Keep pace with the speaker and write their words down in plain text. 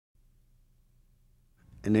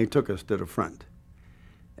and they took us to the front.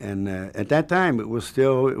 And at that time, it was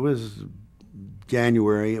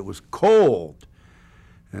January, it was cold,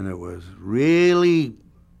 and it was really,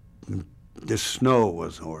 the snow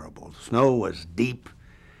was horrible. The snow was deep,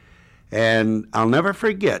 and I'll never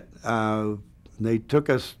forget, they took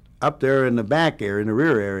us up there in the back area, in the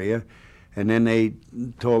rear area, and then they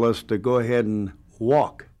told us to go ahead and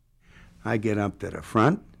walk. I get up to the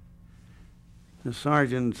front. The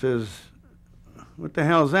sergeant says, "What the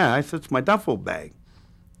hell's that?" I said, "It's my duffel bag."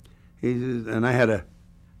 He says, and I had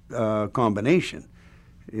a combination.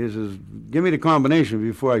 He says, "Give me the combination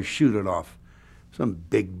before I shoot it off." Some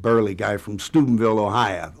big burly guy from Steubenville,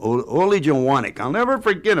 Ohio, Ole Jawanick. I'll never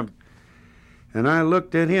forget him. And I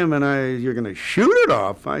looked at him and "You're going to shoot it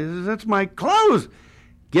off?" I says, "That's my clothes.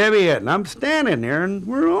 Give me it." And I'm standing there and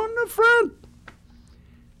we're on the front.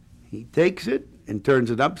 He takes it and turns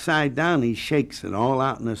it upside down. He shakes it all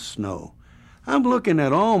out in the snow. I'm looking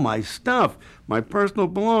at all my stuff, my personal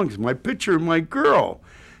belongings, my picture of my girl,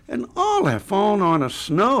 and all have fallen on the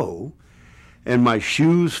snow. And my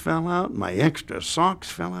shoes fell out, my extra socks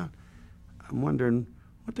fell out. I'm wondering,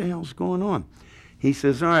 what the hell's going on? He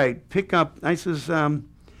says, "All right, pick up." I says,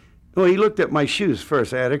 well, he looked at my shoes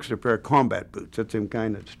first. I had extra pair of combat boots. That's them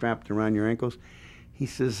kind of strapped around your ankles. He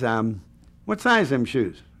says, "What size them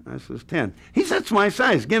shoes?" I says, 10. He says, "That's my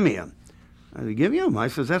size, give me them." I said, "Give you them?" I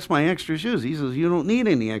says, "That's my extra shoes." He says, "You don't need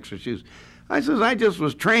any extra shoes." I says, "I just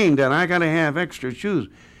was trained that I got to have extra shoes."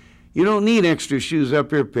 "You don't need extra shoes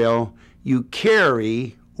up here, pal. You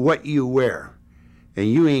carry what you wear,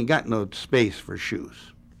 and you ain't got no space for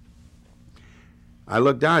shoes." I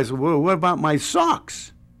looked down, I said, "Well, what about my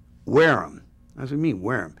socks?" "Wear them." I said, "Me,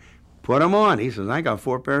 wear them." "Put them on." He says, "I got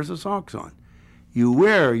 4 pairs of socks on." "You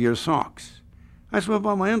wear your socks." I said, "What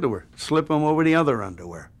about my underwear?" "Slip them over the other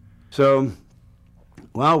underwear." So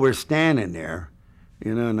while we're standing there,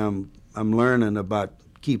 you know, and I'm learning about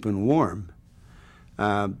keeping warm,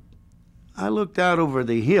 I looked out over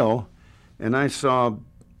the hill and I saw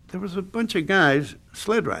there was a bunch of guys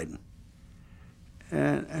sled riding.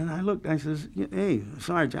 And I looked, I says, "Hey,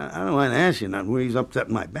 Sarge, I don't want to ask you nothing." He's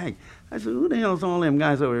upsetting my bag. I said, "Who the hell's all them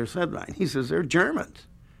guys over there sled riding?" He says, "They're Germans."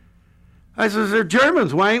 I says, "They're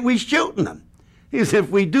Germans, why ain't we shooting them?" He says, "If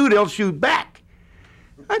we do, they'll shoot back."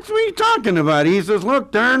 That's what he's talking about. He says,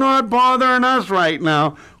 "Look, they're not bothering us right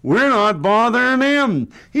now. We're not bothering them."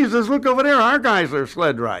 He says, "Look over there, our guys are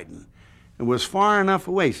sled riding." It was far enough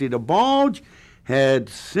away. See, the bulge had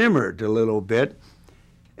simmered a little bit,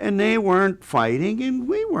 and they weren't fighting, and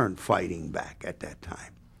we weren't fighting back at that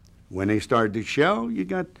time. When they started to shell, you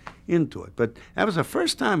got into it. But that was the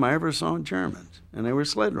first time I ever saw Germans, and they were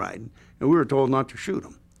sled riding, and we were told not to shoot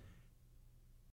them.